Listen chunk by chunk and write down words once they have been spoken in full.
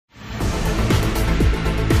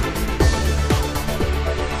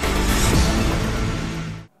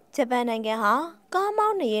ဂျပန်နိုင်ငံဟာကားမော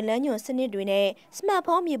င်းနေရင်လမ်းညွှန်စနစ်တွေနဲ့စမတ်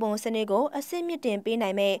ဖုန်းမြေပုံစနစ်ကိုအဆင့်မြင့်တင်ပေး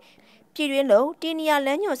နိုင်မဲ့ပြည်တွင်းလုံးတီနီယာလ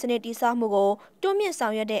မ်းညွှန်စနစ်တည်ဆောက်မှုကိုတိုးမြင့်ဆော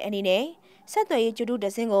င်ရွက်တဲ့အနေနဲ့ဆက်သွယ်ရေးဂျူတုဒ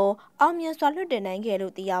ဇင်းကိုအောင်မြင်စွာလွှတ်တင်နိုင်ခဲ့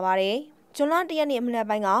လို့သိရပါတယ်။ဇွန်လ1 ရက်နေ့အမနက်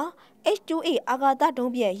ပိုင်းက H2A အာဂါသ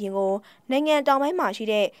ဒုံးပျံယာဉ်ကိုနိုင်ငံတောင်ပိုင်းမှာရှိ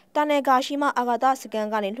တဲ့တာနယ်ဂါရှိမအာဂါသစခန်း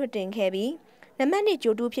ကနေလွှတ်တင်ခဲ့ပြီးနံပါတ်2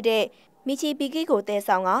ဂျိုတုဖြစ်တဲ့မီချီပီကီကိုတည်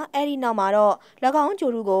ဆောင်ကအဲဒီနောက်မှာတော့၎င်း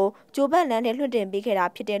ဂျိုတုကိုဂျိုဘတ်လန်းနဲ့လွှတ်တင်ပေးခဲ့တာ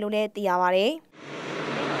ဖြစ်တယ်လို့လည်းသိရပါတယ်။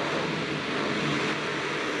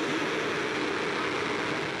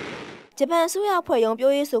ဂျပန်အစိုးရဖွဲ့ရုံး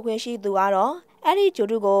ပြောရေးဆိုခွင့်ရှိသူကတော့အဲဒီဂျို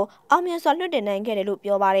တုကိုအောင်မြင်စွာလွှတ်တင်နိုင်ခဲ့တယ်လို့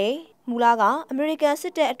ပြောပါတယ်။မူလကအမေရိကန်စ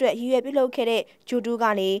စ်တပ်အတွက်ရည်ရွယ်ပြုလုပ်ခဲ့တဲ့ဂျိုတုက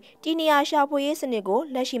နေတီနီယာရှာဖွေရေးစနစ်ကို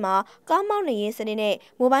လက်ရှိမှာကားမောင်းနေရေးစနစ်နဲ့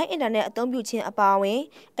မိုဘိုင်းအင်တာနက်အသုံးပြုခြင်းအပါအဝင်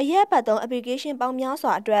အရက်ပတ်သုံး application ပေါင်းများ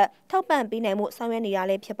စွာအတွက်ထောက်ပံ့ပေးနိုင်မှုဆောင်ရွက်နေရ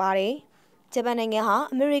လဲဖြစ်ပါတယ်။ဂျပန်နိုင်ငံဟာ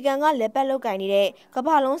အမေရိကန်ကလက်ပတ်လုပ်ကိုင်နေတဲ့ကမ္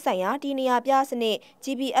ဘာလုံးဆိုင်ရာတီနီယာပြစနစ်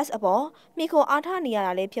GPS အပေါ်မိခိုအားထားနေရ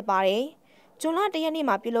တာလည်းဖြစ်ပါတယ်။ဇွန်လ1 ရက်နေ့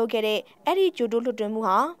မှာပြုလုပ်ခဲ့တဲ့အဲ့ဒီဂျိုတုလွှတ်တင်မှု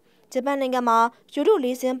ဟာဂျပန်နိုင်ငံမှာဂျိုတု၄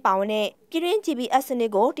စင်းပါဝင်တဲ့ပြည်တွင်း GPS စန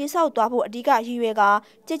စ်ကိုတိစောက်သွားဖို့အဓိကရည်ရွယ်က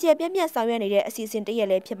ကြည်ကြဲပြန့်ပြန့်ဆောင်ရွက်နေတဲ့အစီအစဉ်တရက်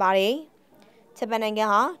လည်းဖြစ်ပါတယ်။ဂျပန်နိုင်ငံ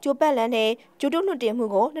ဟာဂျိုဘတ်လန်နဲ့ဂျိုတုလွှတ်တင်မှု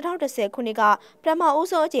ကို2010ခုနှစ်ကပထမဦး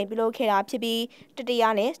ဆုံးအကြိမ်ပြုလုပ်ခဲ့တာဖြစ်ပြီးတတိယ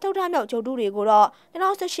နဲ့စတုတ္ထမြောက်ဂျိုတုတွေကိုတော့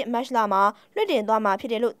2018မတ်လမှာလွှတ်တင်သွားမှာဖြ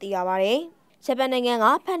စ်တယ်လို့သိရပါတယ်။ဂျပန်နိုင်ငံက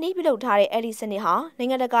ဖန်တီးပြုလုပ်ထားတဲ့အဲ့ဒီစနစ်ဟာနို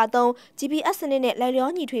င်ငံတကာသုံး GPS စနစ်နဲ့လိုက်လျော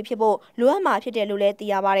ညီထွေဖြစ်ဖို့လိုအပ်မှာဖြစ်တယ်လို့လည်းသိ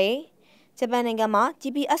ရပါတယ်။ဂျပန်နိုင်ငံမှာ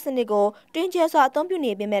GPS စနစ်ကိုတွင်ကျဲစွာအသုံးပြု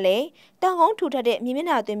နေပေမဲ့လည်းတောင်ကုန်းထူထပ်တဲ့မြေမျက်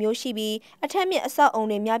နှာသွင်မျိုးရှိပြီးအထက်မြင့်အဆောက်အုံ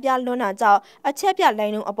တွေများပြားလွန်းတာကြောင့်အချက်ပြလို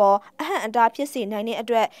င်းလုံးအပေါ်အဟန့်အတားဖြစ်စေနိုင်တဲ့အ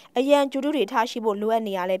တွက်အရန်ဂျူတုတွေထားရှိဖို့လိုအပ်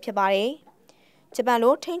နေရလဲဖြစ်ပါတယ်။ဂျပန်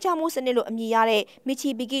လိုထိန်းချုပ်မှုစနစ်လို့အမည်ရတဲ့မီချီ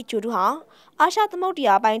ဘီကီဂျိုတုဟာအာရှသမုဒ္ဒ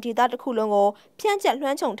ရာပိုင်းဒေသတစ်ခုလုံးကိုဖြန့်ကျက်လွှ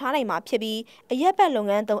မ်းခြုံထားနိုင်မှာဖြစ်ပြီးအရက်ဘက်လုပ်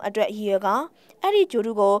ငန်းသုံးအတွက်ရည်ရွယ်ကအဲ့ဒီဂျို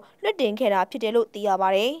တုကိုလွှတ်တင်ခဲ့တာဖြစ်တယ်လို့သိရ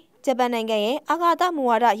ပါတယ်။ဂျပန်နိုင်ငံရဲ့အာဂါသမူ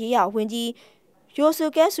ဝါဒရေးရာဝန်ကြီးယိုဆူ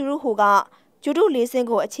ကဲဆူရုဟိုကဂျိုတု၄စင်း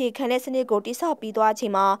ကိုအခြေခံတဲ့စနစ်ကိုတိစောက်ပြီးသွားချိ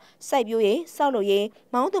န်မှာစိုက်ပျိုးရေး၊စောက်လုပ်ရေး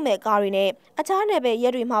၊မောင်းသူမဲ့ကားတွေနဲ့အခြားနယ်ပယ်ရဲ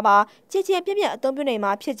တွေမှာပါကြည်ကြဲပြန့်ပြန့်အသုံးပြုနိုင်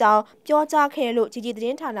မှာဖြစ်ကြောင်းပြောကြားခဲ့လို့ကြီးကြီးသတ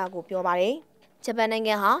င်းဌာနကိုပြောပါတယ်။ဂျပန်နိုင်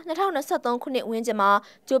ငံဟာ2023ခုနှစ်ဝန်းကျင်မှာ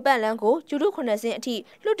ဂျိုဘတ်လန်ကိုဂျိုတု9စင်းအထိ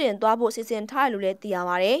လွှတ်တင်သွားဖို့စီစဉ်ထားတယ်လို့လည်းသိရ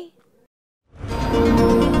ပါတယ်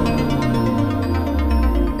။